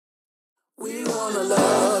We wanna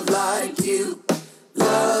love like you,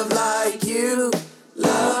 love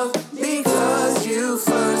because you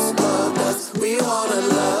first loved us. We wanna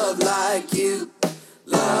love like you,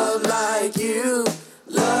 love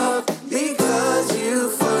because you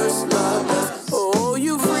first loved us. Oh,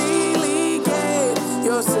 you freely gave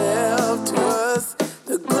yourself to us.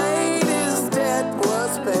 The greatest debt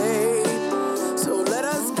was paid. So let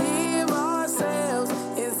us give ourselves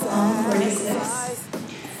in Psalm 46.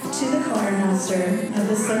 To the choirmaster of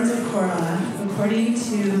the sons of Korah, according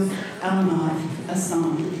to Alamoth, a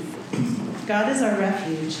song. God is our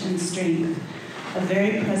refuge and strength, a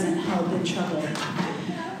very present help in trouble.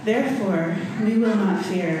 Therefore, we will not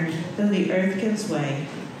fear, though the earth gives way,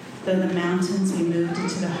 though the mountains be moved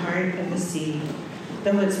into the heart of the sea,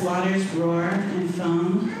 though its waters roar and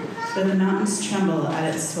foam, though the mountains tremble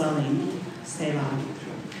at its swelling. Selah.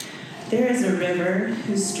 There is a river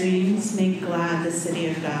whose streams make glad the city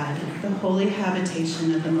of God, the holy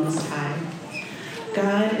habitation of the Most High.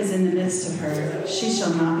 God is in the midst of her. She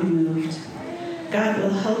shall not be moved. God will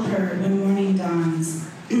help her when morning dawns.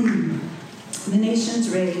 The nations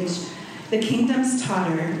rage. The kingdoms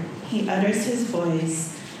totter. He utters his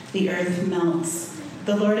voice. The earth melts.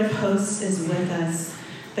 The Lord of hosts is with us.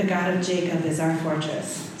 The God of Jacob is our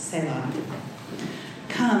fortress. Selah.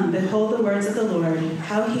 Come, behold the words of the Lord,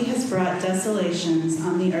 how he has brought desolations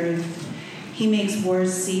on the earth. He makes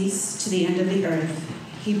wars cease to the end of the earth.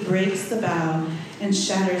 He breaks the bow and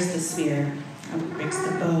shatters the spear. Breaks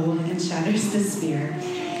the bow and shatters the spear.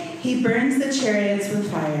 He burns the chariots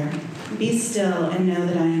with fire. Be still and know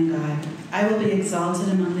that I am God. I will be exalted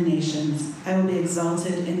among the nations. I will be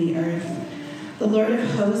exalted in the earth. The Lord of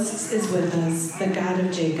hosts is with us. The God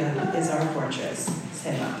of Jacob is our fortress.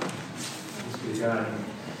 Selah. Thanks be to God.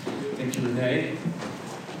 Thank you, Renee.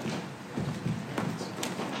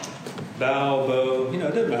 Bow, bow, it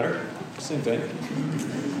doesn't matter. Same thing.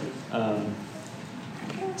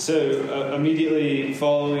 So immediately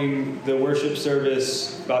following the worship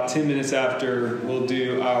service, about 10 minutes after, we'll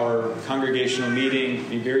do our congregational meeting.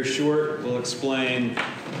 Be very short. We'll explain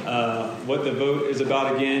what the vote is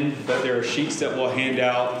about again, but there are sheets that we'll hand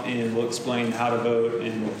out, and we'll explain how to vote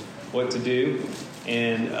and what to do.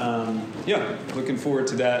 And looking forward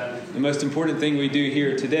to that. The most important thing we do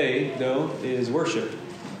here today, though, is worship.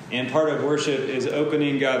 And part of worship is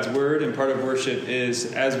opening God's Word, and part of worship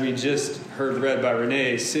is, as we just heard read by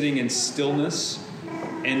Renee, sitting in stillness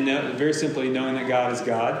and very simply knowing that God is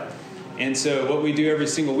God. And so what we do every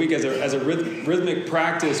single week as a rhythmic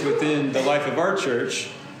practice within the life of our church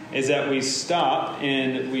is that we stop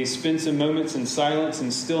and we spend some moments in silence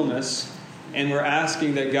and stillness, and we're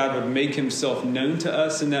asking that God would make himself known to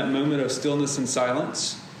us in that moment of stillness and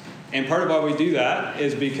silence. And part of why we do that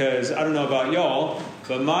is because, I don't know about y'all,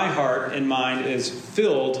 but my heart and mind is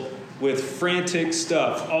filled with frantic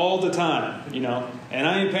stuff all the time, and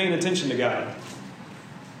I ain't paying attention to God.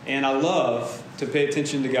 And I love to pay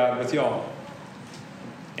attention to God with y'all.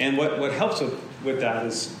 And what helps with that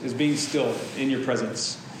is being still in your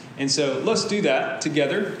presence. And so let's do that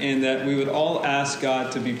together, and that we would all ask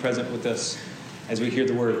God to be present with us as we hear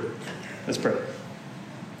the word. Let's pray.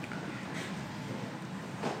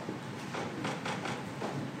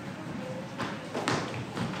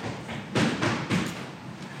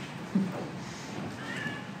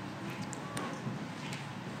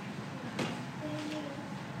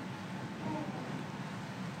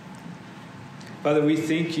 Father, we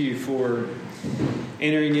thank you for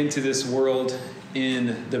entering into this world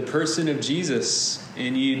in the person of Jesus,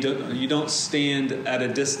 and you don't stand at a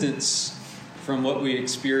distance from what we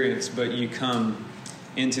experience, but you come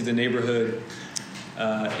into the neighborhood,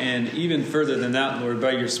 and even further than that, Lord,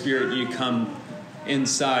 by your Spirit, you come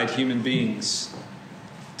inside human beings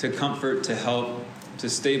to comfort, to help, to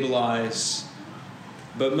stabilize,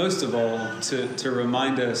 but most of all, to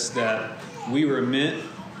remind us that we were meant,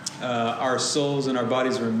 our souls and our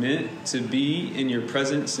bodies were meant to be in your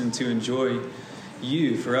presence and to enjoy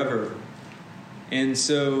you forever. And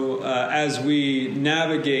so as we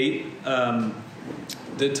navigate the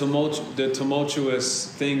tumultuous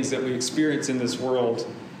things that we experience in this world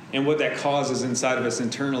and what that causes inside of us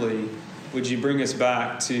internally, would you bring us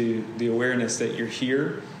back to the awareness that you're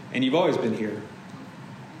here and you've always been here,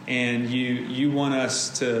 and you want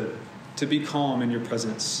us to be calm in your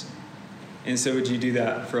presence. And so would you do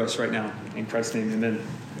that for us right now? In Christ's name, amen.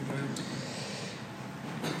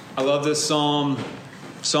 I love this psalm.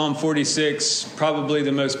 Psalm 46, probably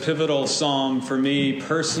the most pivotal psalm for me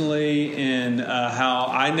personally in how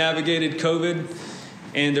I navigated COVID.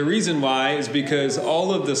 And the reason why is because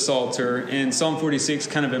all of the Psalter, and Psalm 46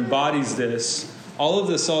 kind of embodies this, all of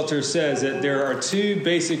the Psalter says that there are two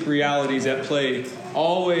basic realities at play,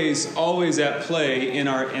 always at play in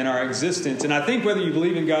our existence. And I think whether you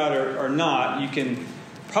believe in God or not, you can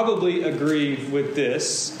probably agree with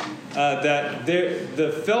this, that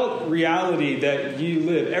the felt reality that you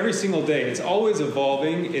live every single day, it's always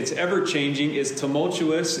evolving, it's ever-changing, it's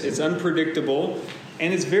tumultuous, it's unpredictable,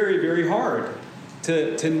 and it's very, very hard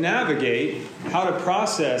to navigate how to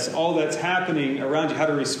process all that's happening around you, how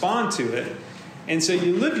to respond to it. And so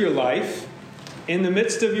you live your life in the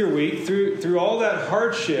midst of your week through all that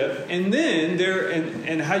hardship, and then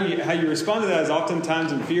how you respond to that is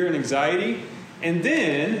oftentimes in fear and anxiety. And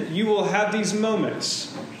then you will have these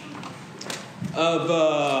moments of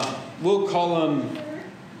we'll call them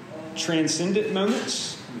transcendent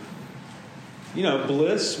moments,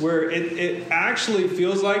 bliss, where it actually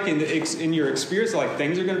feels like in your experience like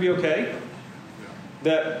things are going to be okay,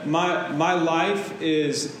 that my life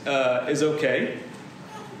is okay.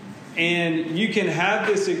 And you can have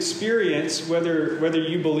this experience whether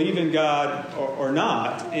you believe in God or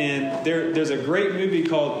not. And there's a great movie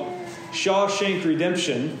called Shawshank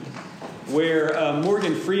Redemption, where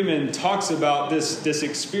Morgan Freeman talks about this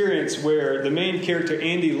experience where the main character,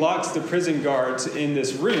 Andy, locks the prison guards in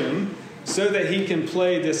this room so that he can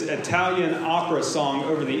play this Italian opera song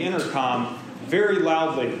over the intercom very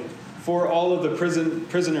loudly for all of the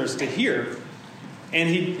prisoners to hear. And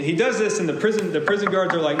he does this, and the prison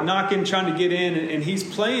guards are like knocking, trying to get in, and he's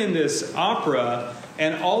playing this opera,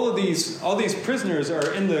 and all these prisoners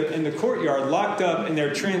are in the courtyard, locked up, and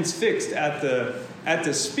they're transfixed at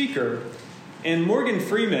the speaker. And Morgan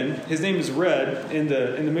Freeman, his name is Red in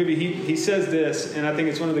the movie. He says this, and I think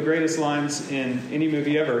it's one of the greatest lines in any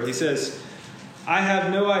movie ever. He says, "I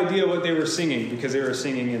have no idea what they were singing," because they were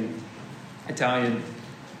singing in Italian,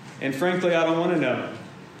 "and frankly, I don't want to know.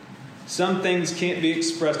 Some things can't be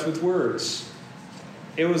expressed with words.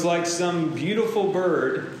 It was like some beautiful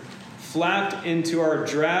bird flapped into our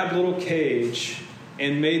drab little cage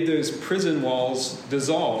and made those prison walls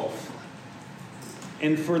dissolve.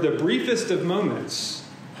 And for the briefest of moments,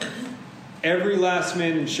 every last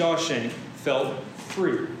man in Shawshank felt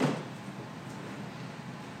free."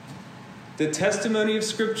 The testimony of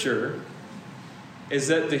Scripture is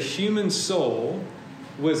that the human soul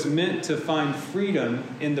was meant to find freedom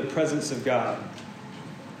in the presence of God.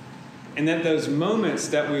 And that those moments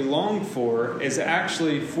that we long for is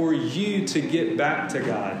actually for you to get back to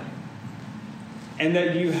God. And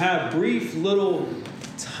that you have brief little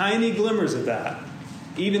tiny glimmers of that,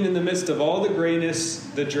 even in the midst of all the grayness,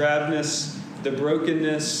 the drabness, the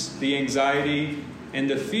brokenness, the anxiety, and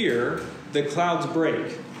the fear, the clouds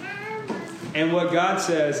break. And what God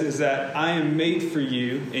says is that I am made for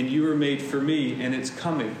you and you are made for me, and it's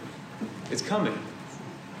coming. It's coming.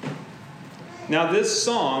 Now this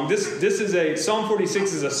song, this is Psalm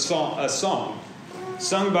 46 is a song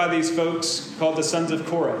sung by these folks called the Sons of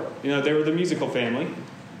Korah. They were the musical family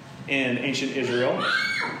in ancient Israel.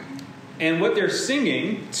 And what they're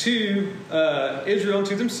singing to Israel and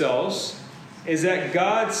to themselves is that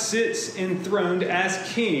God sits enthroned as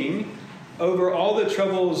king over all the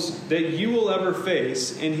troubles that you will ever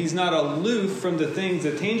face, and he's not aloof from the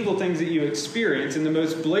tangible things that you experience. In the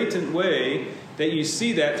most blatant way that you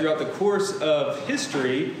see that throughout the course of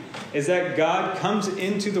history is that God comes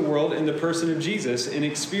into the world in the person of Jesus and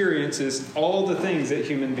experiences all the things that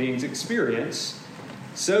human beings experience,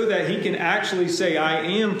 so that he can actually say, I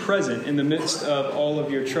am present in the midst of all of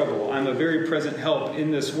your trouble. I'm a very present help in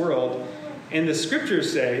this world. And the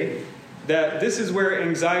scriptures say that this is where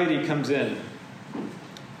anxiety comes in.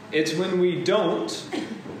 It's when we don't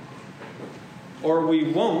or we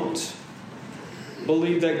won't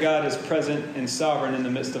believe that God is present and sovereign in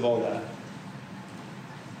the midst of all that.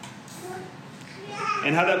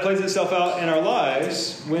 And how that plays itself out in our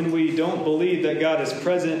lives when we don't believe that God is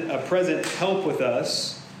present, a present help with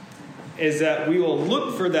us, is that we will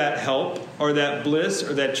look for that help or that bliss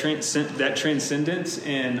or that transcendence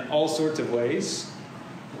in all sorts of ways.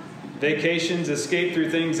 Vacations, escape through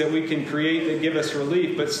things that we can create that give us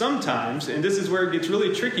relief. But sometimes, and this is where it gets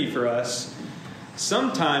really tricky for us,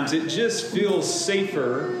 sometimes it just feels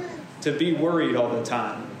safer to be worried all the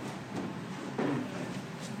time.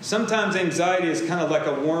 Sometimes anxiety is kind of like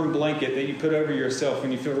a warm blanket that you put over yourself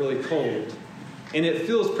when you feel really cold. And it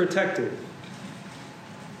feels protective.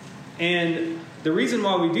 And the reason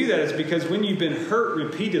why we do that is because when you've been hurt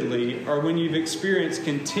repeatedly or when you've experienced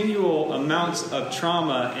continual amounts of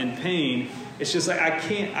trauma and pain, it's just like I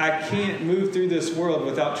can't move through this world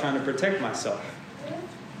without trying to protect myself.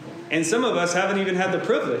 And some of us haven't even had the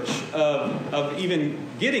privilege of even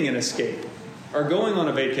getting an escape or going on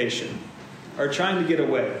a vacation or trying to get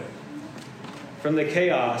away. from the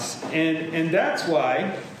chaos. And that's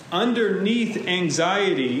why underneath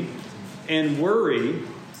anxiety and worry,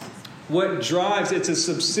 what drives, it's a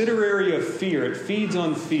subsidiary of fear. It feeds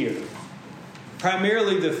on fear.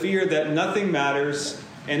 Primarily the fear that nothing matters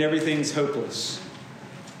and everything's hopeless.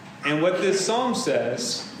 And what this psalm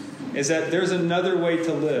says is that there's another way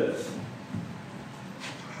to live.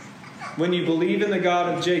 When you believe in the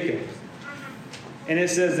God of Jacob, and it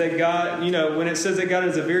says that God, when it says that God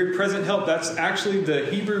is a very present help, that's actually the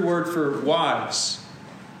Hebrew word for wise.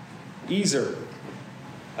 Ezer.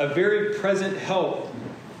 A very present help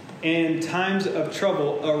in times of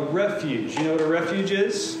trouble. A refuge. You know what a refuge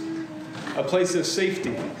is? A place of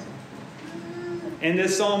safety. And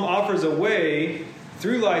this psalm offers a way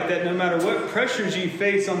through life that no matter what pressures you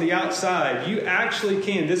face on the outside, you actually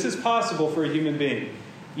can. This is possible for a human being.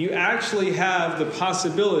 You actually have the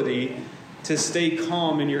possibility to stay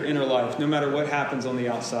calm in your inner life, no matter what happens on the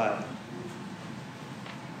outside.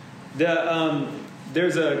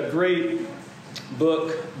 There's a great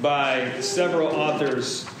book by several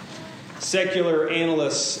authors, secular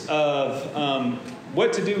analysts of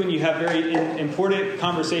what to do when you have very important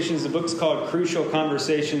conversations. The book's called Crucial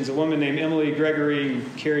Conversations. A woman named Emily Gregory,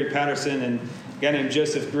 Carrie Patterson, and a guy named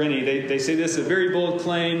Joseph Grenny. They say this is a very bold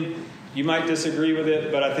claim. You might disagree with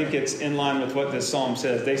it, but I think it's in line with what this psalm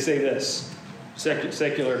says. They say this,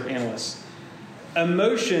 secular analysts.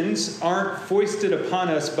 Emotions aren't foisted upon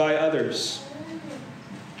us by others,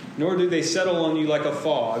 nor do they settle on you like a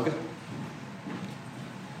fog.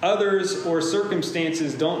 Others or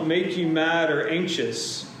circumstances don't make you mad or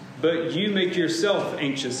anxious, but you make yourself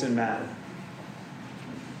anxious and mad.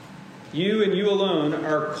 You and you alone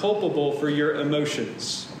are culpable for your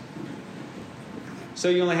emotions. So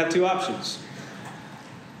you only have two options.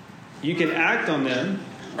 You can act on them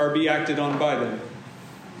or be acted on by them.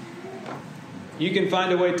 You can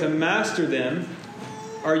find a way to master them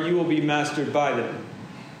or you will be mastered by them.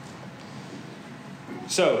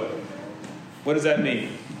 So, what does that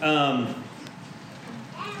mean?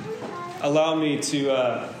 Allow me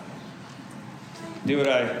to do what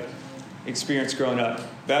I experienced growing up.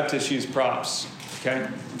 Baptist use props, okay?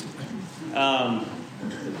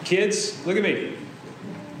 Kids, look at me.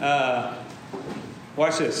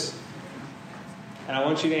 Watch this. And I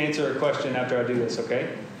want you to answer a question after I do this,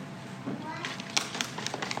 okay?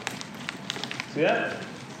 See that?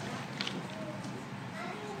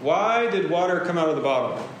 Why did water come out of the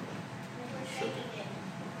bottle?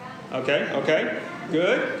 Okay.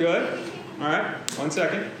 Good. All right, 1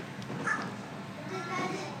 second.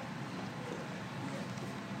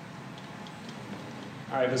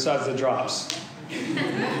 All right, besides the drops.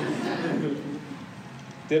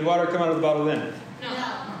 Did water come out of the bottle then?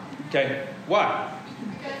 No. Okay, why?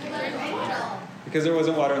 Because there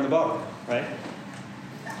wasn't water in the bottle, right?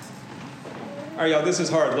 All right, y'all, this is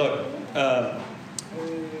hard. Look,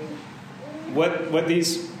 what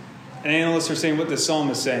these analysts are saying, what the psalm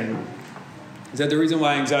is saying, is that the reason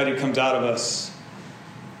why anxiety comes out of us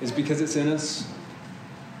is because it's in us.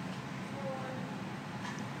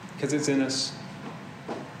 Because it's in us.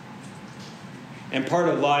 And part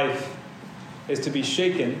of life is to be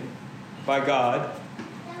shaken by God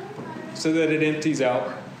so that it empties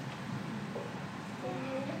out.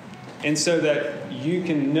 And so that you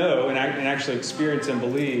can know and actually experience and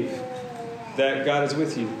believe that God is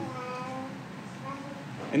with you.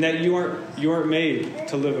 And that you aren't made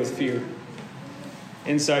to live with fear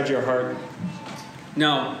inside your heart.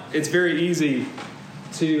 Now, it's very easy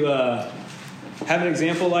to have an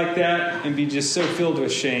example like that and be just so filled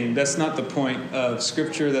with shame. That's not the point of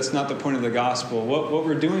Scripture. That's not the point of the gospel. What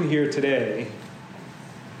we're doing here today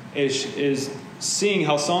is seeing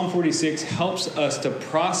how Psalm 46 helps us to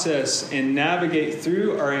process and navigate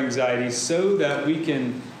through our anxiety so that we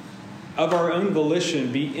can, of our own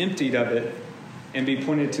volition, be emptied of it and be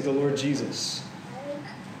pointed to the Lord Jesus.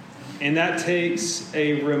 And that takes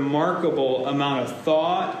a remarkable amount of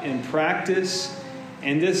thought and practice.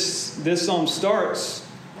 And this psalm starts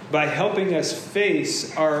by helping us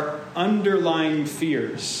face our underlying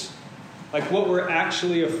fears, like what we're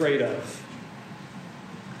actually afraid of.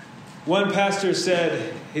 One pastor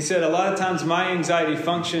said, a lot of times my anxiety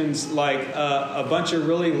functions like a bunch of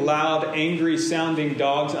really loud, angry sounding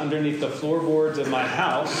dogs underneath the floorboards of my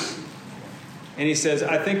house. And he says,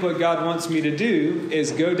 I think what God wants me to do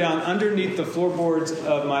is go down underneath the floorboards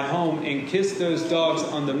of my home and kiss those dogs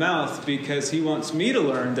on the mouth because he wants me to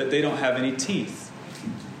learn that they don't have any teeth.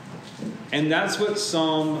 And that's what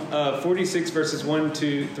Psalm 46 verses 1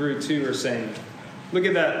 through 2 are saying. Look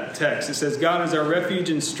at that text. It says, God is our refuge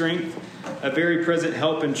and strength, a very present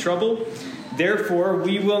help in trouble. Therefore,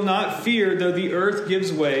 we will not fear though the earth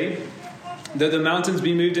gives way, Though the mountains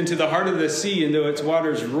be moved into the heart of the sea, and though its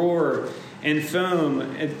waters roar and foam,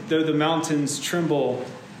 and though the mountains tremble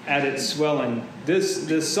at its swelling.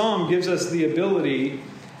 This psalm gives us the ability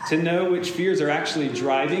to know which fears are actually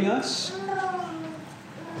driving us.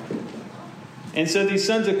 And so these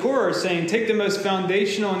sons of Korah are saying, take the most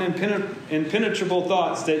foundational and impenetrable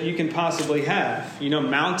thoughts that you can possibly have.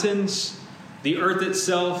 Mountains, the earth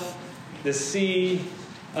itself, the sea,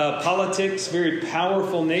 politics, very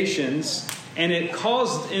powerful nations. And it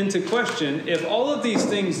calls into question, if all of these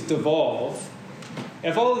things devolve,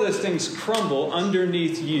 if all of those things crumble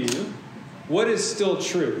underneath you, what is still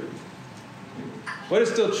true? What is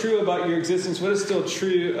still true about your existence? What is still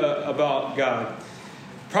true about God?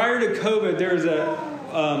 Prior to COVID, there was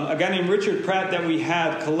a guy named Richard Pratt that we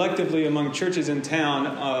had collectively among churches in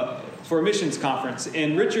town for a missions conference.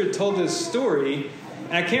 And Richard told this story,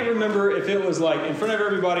 and I can't remember if it was like in front of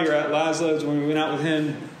everybody or at Laszlo's when we went out with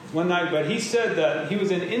him one night, but he said that he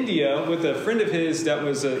was in India with a friend of his that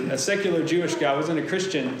was a secular Jewish guy, wasn't a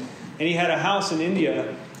Christian, and he had a house in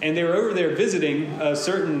India, and they were over there visiting a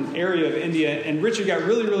certain area of India, and Richard got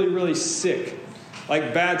really, really, really sick,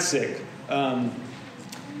 like bad sick,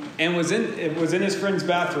 and was in his friend's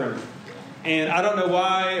bathroom. And I don't know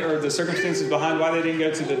why, or the circumstances behind why they didn't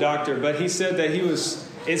go to the doctor, but he said that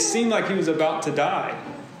it seemed like he was about to die.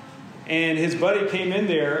 And his buddy came in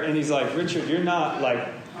there, and he's like, Richard, you're not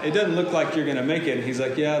it doesn't look like you're going to make it. And he's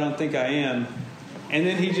like, yeah, I don't think I am. And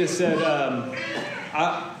then he just said,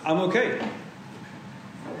 I'm okay.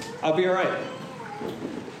 I'll be all right.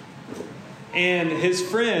 And his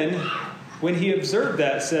friend, when he observed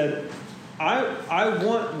that, said, I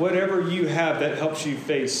want whatever you have that helps you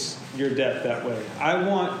face your death that way. I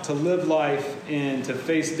want to live life and to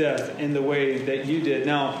face death in the way that you did.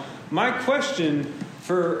 Now, my question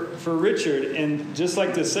for Richard, and just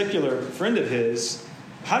like the secular friend of his,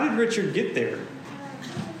 how did Richard get there?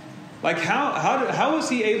 How was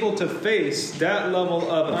he able to face that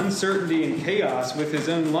level of uncertainty and chaos with his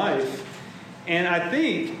own life? And I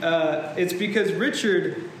think it's because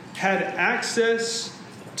Richard had access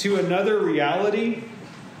to another reality,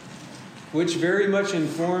 which very much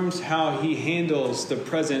informs how he handles the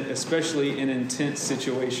present, especially in intense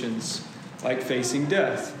situations like facing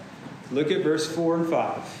death. Look at verse 4 and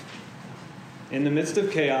 5. In the midst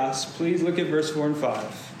of chaos, please look at verse 4 and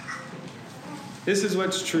 5. This is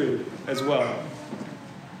what's true as well.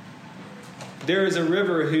 There is a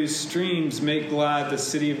river whose streams make glad the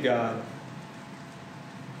city of God,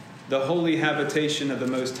 the holy habitation of the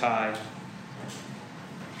Most High.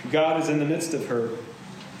 God is in the midst of her.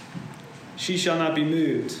 She shall not be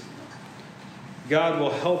moved. God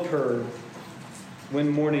will help her when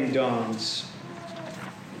morning dawns.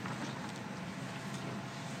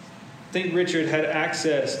 I think Richard had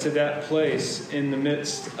access to that place in the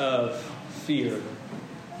midst of fear.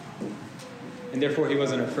 And therefore he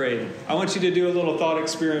wasn't afraid. I want you to do a little thought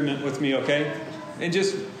experiment with me, okay? And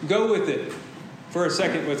just go with it for a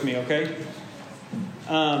second with me, okay?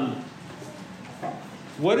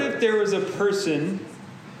 What if there was a person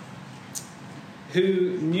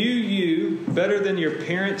who knew you better than your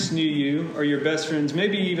parents knew you, or your best friends,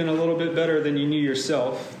 maybe even a little bit better than you knew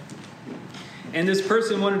yourself? And this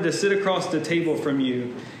person wanted to sit across the table from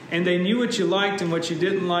you. And they knew what you liked and what you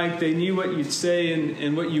didn't like. They knew what you'd say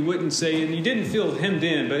and what you wouldn't say. And you didn't feel hemmed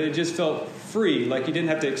in, but it just felt free, like you didn't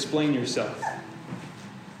have to explain yourself.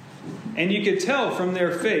 And you could tell from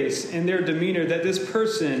their face and their demeanor that this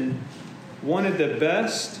person wanted the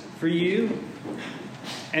best for you.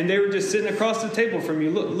 And they were just sitting across the table from you,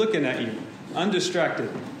 looking at you, undistracted,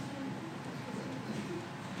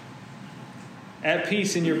 at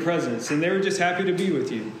peace in your presence, and they were just happy to be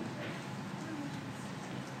with you.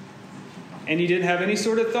 And you didn't have any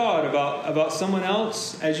sort of thought about someone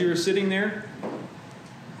else as you were sitting there,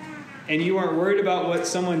 and you weren't worried about what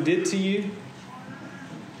someone did to you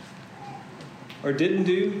or didn't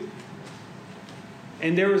do,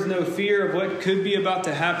 and there was no fear of what could be about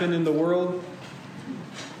to happen in the world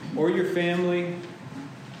or your family.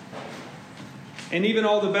 And even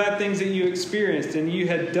all the bad things that you experienced and you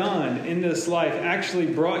had done in this life actually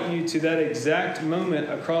brought you to that exact moment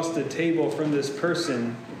across the table from this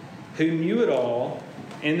person who knew it all,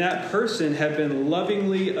 and that person had been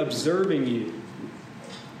lovingly observing you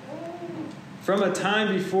from a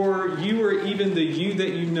time before you were even the you that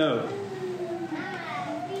you know.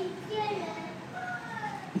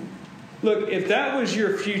 Look, if that was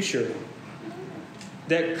your future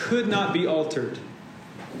that could not be altered,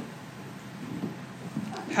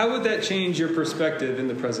 how would that change your perspective in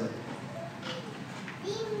the present?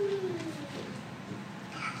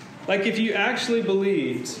 Like if you actually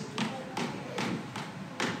believed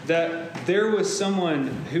that there was someone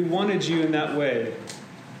who wanted you in that way,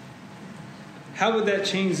 how would that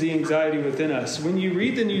change the anxiety within us? When you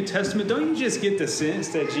read the New Testament, don't you just get the sense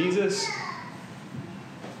that Jesus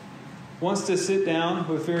wants to sit down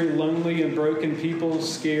with very lonely and broken people,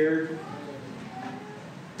 scared?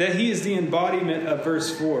 That he is the embodiment of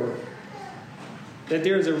verse 4. That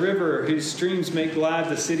there is a river whose streams make glad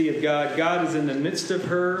the city of God. God is in the midst of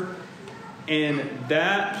her, and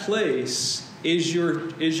that place is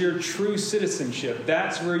your true citizenship.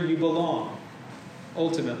 That's where you belong,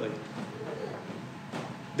 ultimately.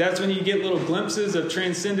 That's when you get little glimpses of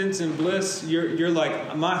transcendence and bliss. You're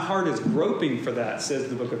like, my heart is groping for that, says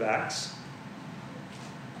the book of Acts.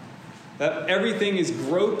 That everything is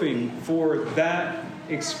groping for that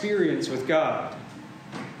experience with God.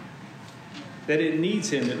 That it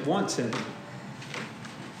needs him, it wants him.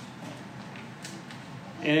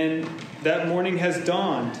 And that morning has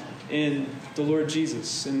dawned in the Lord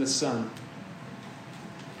Jesus, in the Son.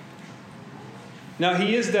 Now,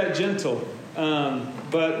 he is that gentle.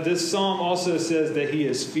 But this psalm also says that he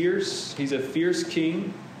is fierce. He's a fierce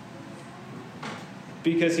king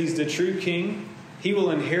because he's the true king. He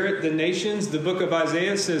will inherit the nations. The book of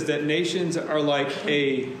Isaiah says that nations are like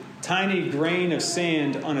a tiny grain of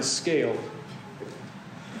sand on a scale,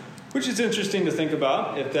 which is interesting to think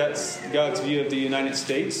about if that's God's view of the United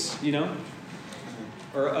States,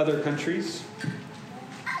 or other countries.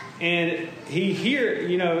 And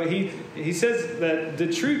he says that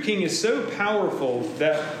the true king is so powerful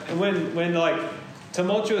that when like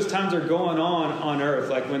tumultuous times are going on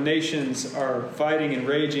earth, like when nations are fighting and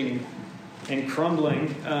raging and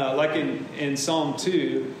crumbling, like in Psalm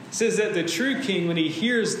 2, it says that the true king, when he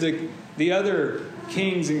hears the other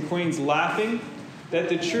kings and queens laughing, that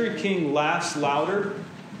the true king laughs louder,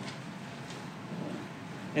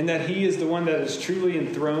 and that he is the one that is truly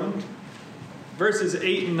enthroned. Verses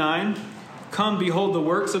 8 and 9, come behold the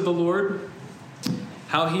works of the Lord,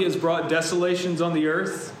 how he has brought desolations on the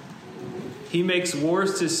earth. He makes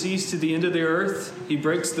wars to cease to the end of the earth. He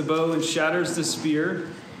breaks the bow and shatters the spear,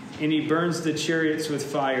 and he burns the chariots with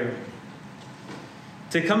fire.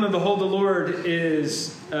 To come and behold the Lord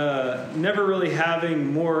is never really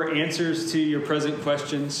having more answers to your present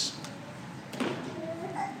questions.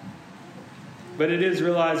 But it is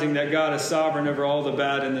realizing that God is sovereign over all the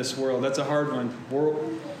bad in this world. That's a hard one.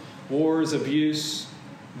 Wars, abuse,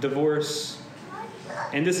 divorce.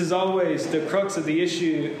 And this is always the crux of the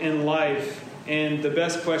issue in life, and the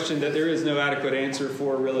best question that there is no adequate answer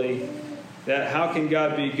for, really. That how can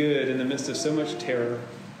God be good in the midst of so much terror?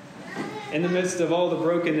 In the midst of all the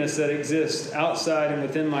brokenness that exists outside and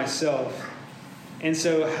within myself. And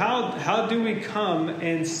so how do we come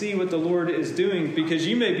and see what the Lord is doing? Because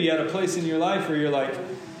you may be at a place in your life where you're like,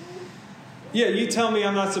 yeah, you tell me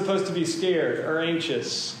I'm not supposed to be scared or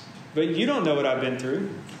anxious, but you don't know what I've been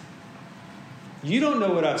through. You don't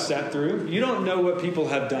know what I've sat through. You don't know what people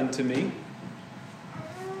have done to me.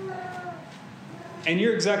 And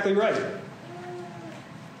you're exactly right.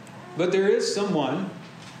 But there is someone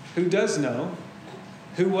who does know,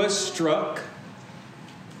 who was struck,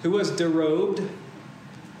 who was derobed,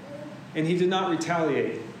 and he did not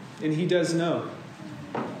retaliate. And he does know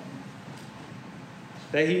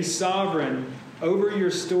that he's sovereign over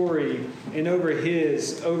your story and over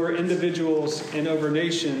individuals and over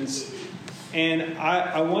nations. And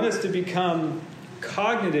I want us to become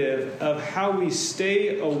cognitive of how we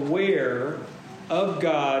stay aware of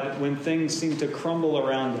God when things seem to crumble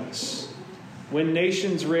around us. When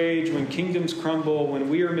nations rage, when kingdoms crumble, when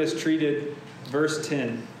we are mistreated. Verse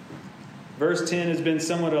 10. Verse 10 has been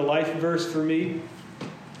somewhat a life verse for me.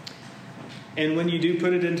 And when you do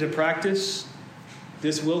put it into practice,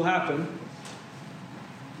 this will happen.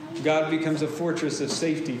 God becomes a fortress of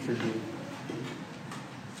safety for you.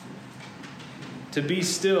 To be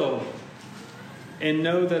still and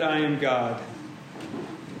know that I am God.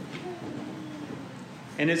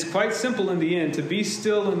 And it's quite simple in the end. To be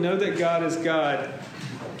still and know that God is God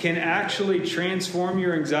can actually transform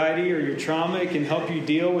your anxiety or your trauma. It can help you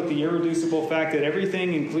deal with the irreducible fact that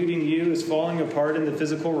everything, including you, is falling apart in the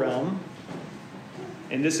physical realm.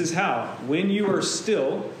 And this is how. When you are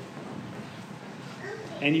still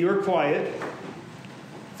and you are quiet,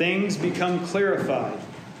 things become clarified.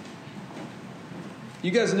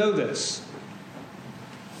 You guys know this.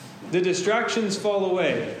 The distractions fall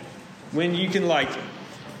away when you can,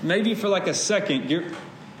 maybe for a second,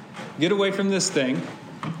 get away from this thing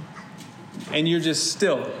and you're just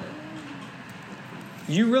still.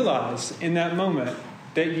 You realize in that moment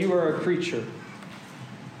that you are a creature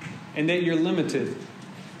and that you're limited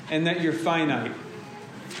and that you're finite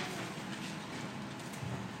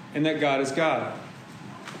and that God is God.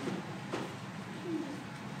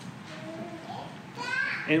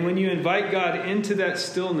 And when you invite God into that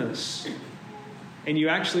stillness and you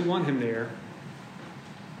actually want him there,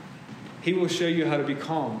 he will show you how to be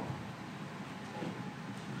calm,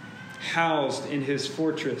 housed in his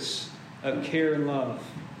fortress of care and love.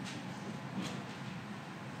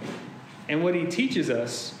 And what he teaches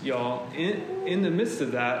us, y'all, in the midst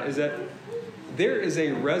of that is that there is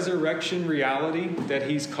a resurrection reality that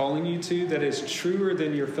he's calling you to that is truer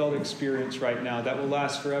than your felt experience right now, that will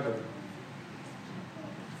last forever.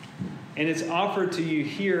 And it's offered to you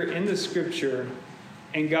here in the scripture,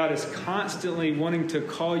 and God is constantly wanting to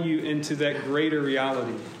call you into that greater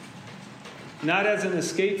reality. Not as an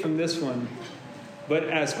escape from this one, but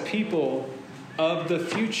as people of the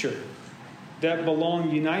future that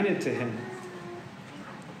belong united to him.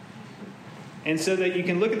 And so that you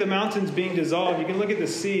can look at the mountains being dissolved, you can look at the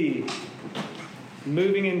sea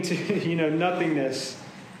moving into, nothingness,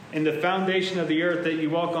 and the foundation of the earth that you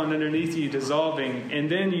walk on underneath you dissolving.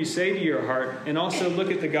 And then you say to your heart, and also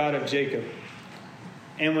look at the God of Jacob.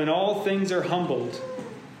 And when all things are humbled,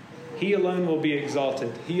 he alone will be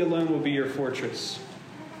exalted. He alone will be your fortress.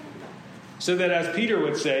 So that as Peter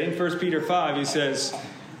would say in 1 Peter 5, he says,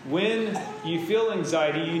 when you feel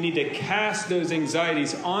anxiety, you need to cast those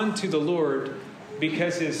anxieties onto the Lord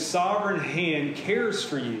because his sovereign hand cares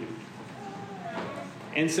for you.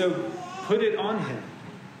 And so put it on him.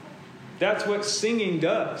 That's what singing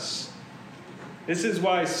does. This is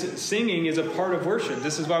why singing is a part of worship.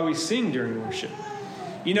 This is why we sing during worship.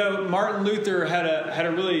 Martin Luther had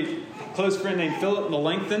a really close friend named Philip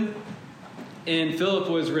Melanchthon. And Philip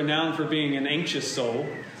was renowned for being an anxious soul.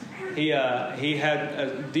 He had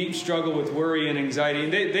a deep struggle with worry and anxiety.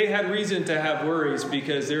 And they had reason to have worries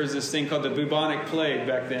because there was this thing called the bubonic plague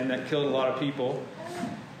back then that killed a lot of people.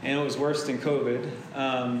 And it was worse than COVID.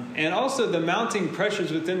 And also the mounting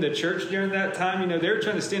pressures within the church during that time. They were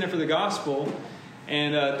trying to stand up for the gospel.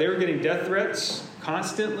 And they were getting death threats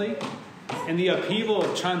constantly. And the upheaval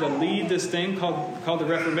of trying to lead this thing called the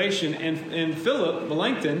Reformation. And Philip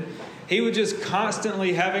Melanchthon, he would just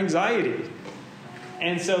constantly have anxiety.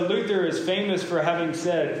 And so Luther is famous for having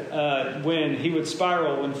said when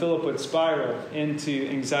Philip would spiral into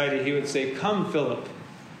anxiety, he would say, "Come, Philip,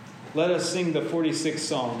 let us sing the 46th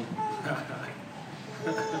Psalm."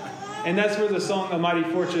 And that's where the song, "A Mighty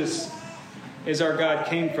Fortress is Our God"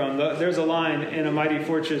 came from. There's a line in "A Mighty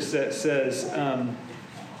Fortress" that says,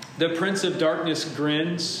 "The Prince of Darkness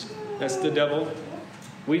grins," that's the devil,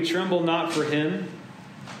 "we tremble not for him.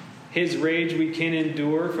 His rage we can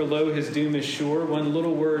endure, for lo, his doom is sure. One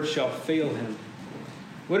little word shall fail him."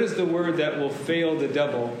 What is the word that will fail the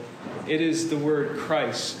devil? It is the word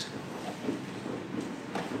Christ.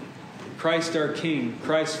 Christ our King,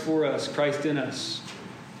 Christ for us, Christ in us.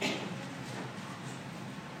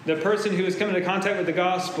 The person who has come into contact with the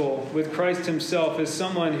gospel, with Christ himself, is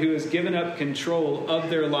someone who has given up control of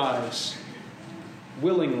their lives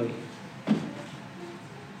willingly.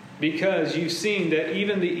 Because you've seen that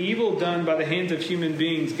even the evil done by the hands of human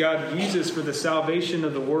beings, God uses for the salvation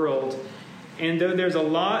of the world. And though there's a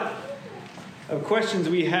lot of questions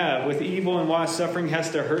we have with evil and why suffering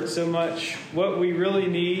has to hurt so much, what we really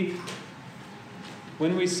need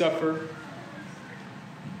when we suffer,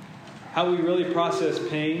 how we really process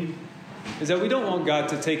pain, is that we don't want God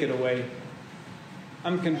to take it away.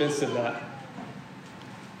 I'm convinced of that.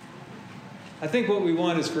 I think what we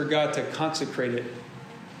want is for God to consecrate it,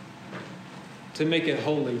 to make it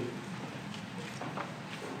holy,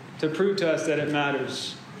 to prove to us that it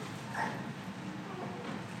matters.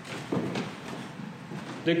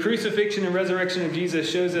 The crucifixion and resurrection of Jesus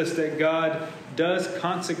shows us that God does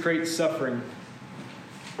consecrate suffering.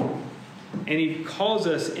 And he calls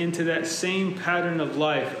us into that same pattern of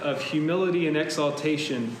life of humility and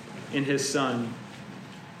exaltation in his Son.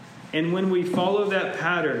 And when we follow that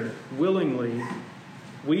pattern willingly,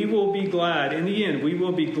 we will be glad, in the end, we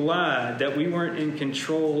will be glad that we weren't in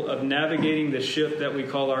control of navigating the ship that we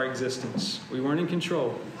call our existence. We weren't in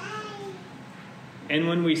control. And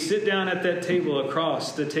when we sit down at that table,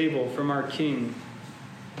 across the table from our King,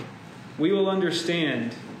 we will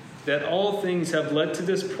understand that all things have led to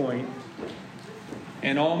this point,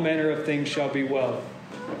 and all manner of things shall be well.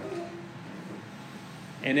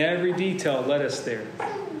 And every detail led us there,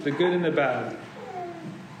 the good and the bad.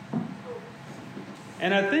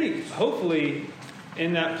 And I think, hopefully,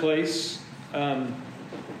 in that place,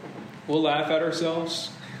 we'll laugh at ourselves.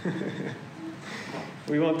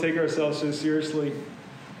 We won't take ourselves so seriously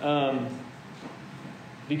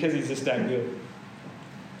because he's just that good.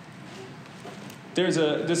 There's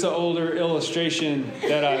this older illustration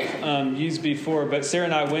that I've used before, but Sarah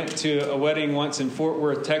and I went to a wedding once in Fort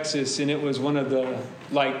Worth, Texas, and it was one of the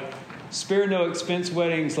spare no expense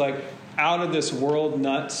weddings, like out of this world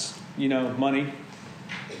nuts, money.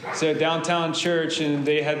 So downtown church, and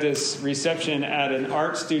they had this reception at an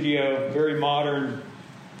art studio, very modern,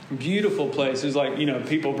 beautiful place. It was like,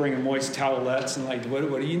 people bringing moist towelettes and like, what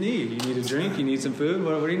do you need? You need a drink? You need some food?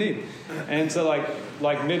 What do you need? And so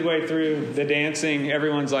like midway through the dancing,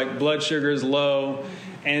 everyone's like blood sugar is low.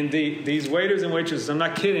 And these waiters and waitresses, I'm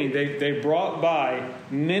not kidding, they brought by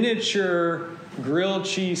miniature grilled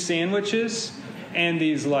cheese sandwiches and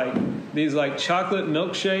these chocolate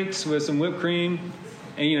milkshakes with some whipped cream.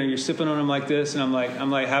 And, you're sipping on them like this. And I'm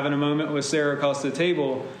like having a moment with Sarah across the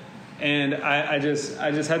table. And I just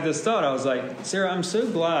had this thought. I was like, Sarah, I'm so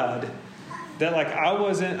glad that I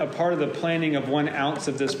wasn't a part of the planning of 1 ounce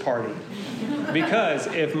of this party. Because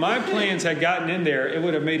if my plans had gotten in there, it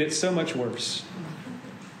would have made it so much worse.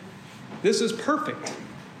 This is perfect,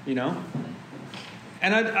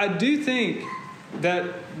 And I do think that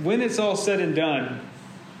when it's all said and done,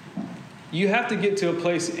 you have to get to a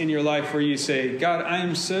place in your life where you say, God, I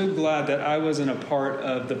am so glad that I wasn't a part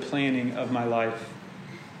of the planning of my life.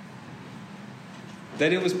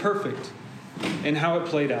 That it was perfect in how it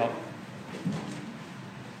played out.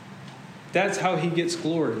 That's how he gets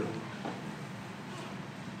glory.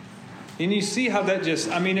 And you see how that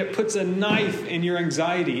it puts a knife in your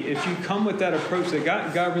anxiety if you come with that approach that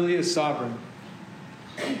God really is sovereign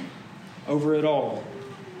over it all.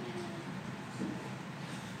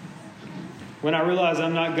 When I realize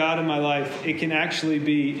I'm not God in my life, it can actually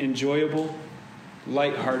be enjoyable,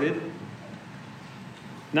 lighthearted.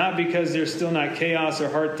 Not because there's still not chaos or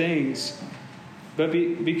hard things, but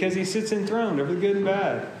because he sits enthroned over the good and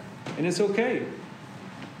bad. And it's okay.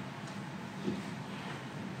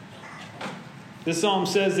 This psalm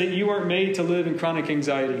says that you weren't made to live in chronic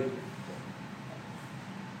anxiety.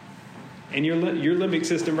 And your limbic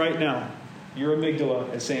system right now, your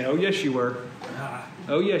amygdala is saying, oh, yes, you were.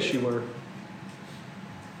 Oh, yes, you were.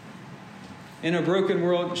 In a broken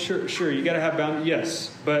world, sure, you got to have boundaries,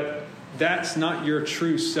 yes, but that's not your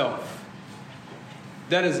true self.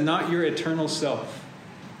 That is not your eternal self.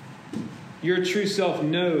 Your true self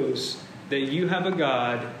knows that you have a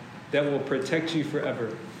God that will protect you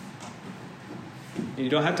forever. And you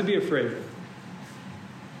don't have to be afraid.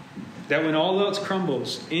 That when all else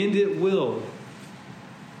crumbles, and it will,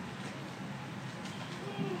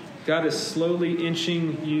 God is slowly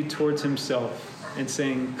inching you towards himself and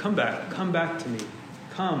saying, come back to me.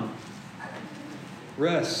 Come.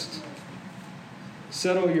 Rest.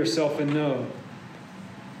 Settle yourself and know.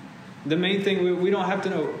 The main thing, we don't have to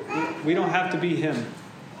know, we don't have to be him.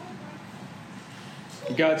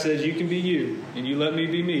 God says, you can be you, and you let me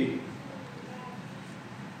be me.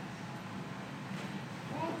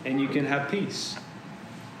 And you can have peace.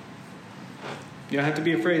 You don't have to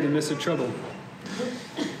be afraid in the midst of trouble.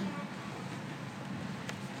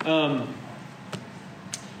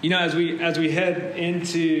 As we head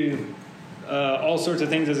into all sorts of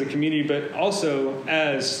things as a community, but also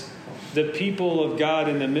as the people of God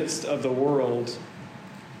in the midst of the world,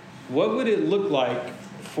 what would it look like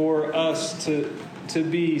for us to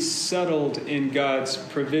be settled in God's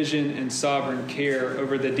provision and sovereign care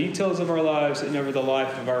over the details of our lives and over the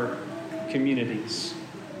life of our communities?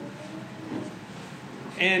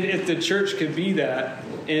 And if the church could be that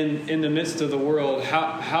in the midst of the world,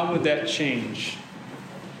 how would that change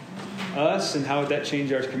us, and how would that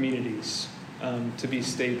change our communities to be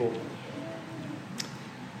stable?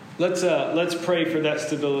 Let's pray for that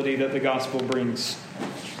stability that the gospel brings.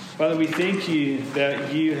 Father, we thank you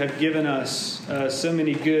that you have given us so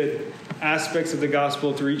many good aspects of the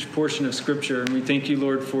gospel through each portion of Scripture. And we thank you,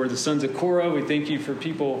 Lord, for the sons of Korah. We thank you for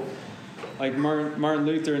people like Martin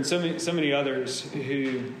Luther and so many others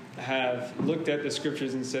who have looked at the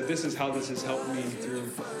Scriptures and said, this is how this has helped me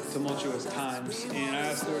through tumultuous times. And I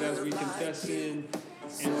ask, Lord, as we confess sin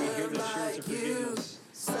and we hear the assurance of forgiveness,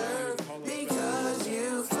 because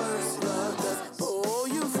you first loved us. Oh,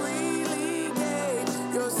 you freely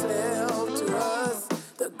gave yourself to us.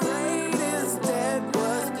 The greatest debt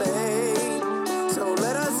was paid. So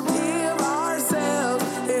let us give ourselves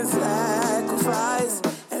in sacrifice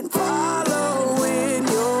and follow in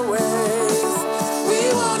your ways.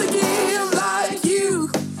 We want to give like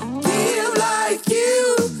you,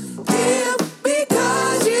 give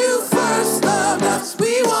because you first loved us.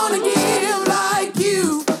 We want to give like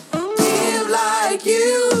you,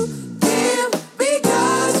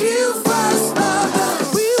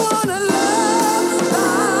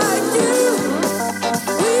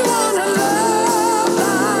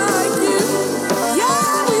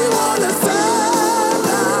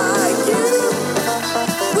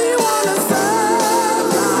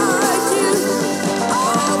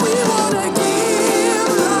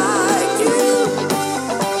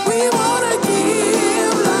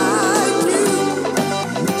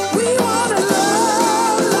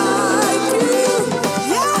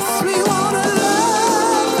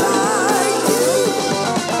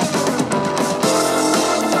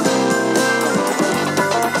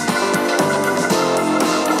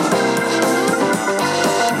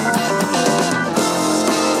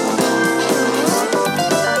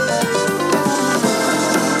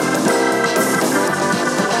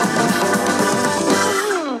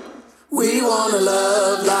 wanna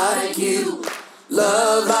love like you.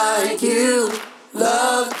 Love like you.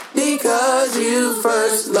 Love because you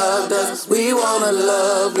first loved us. We wanna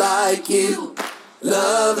love like you.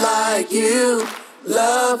 Love like you.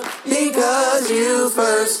 Love because you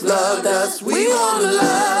first loved us. We wanna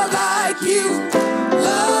love like you.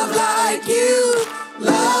 Love like you.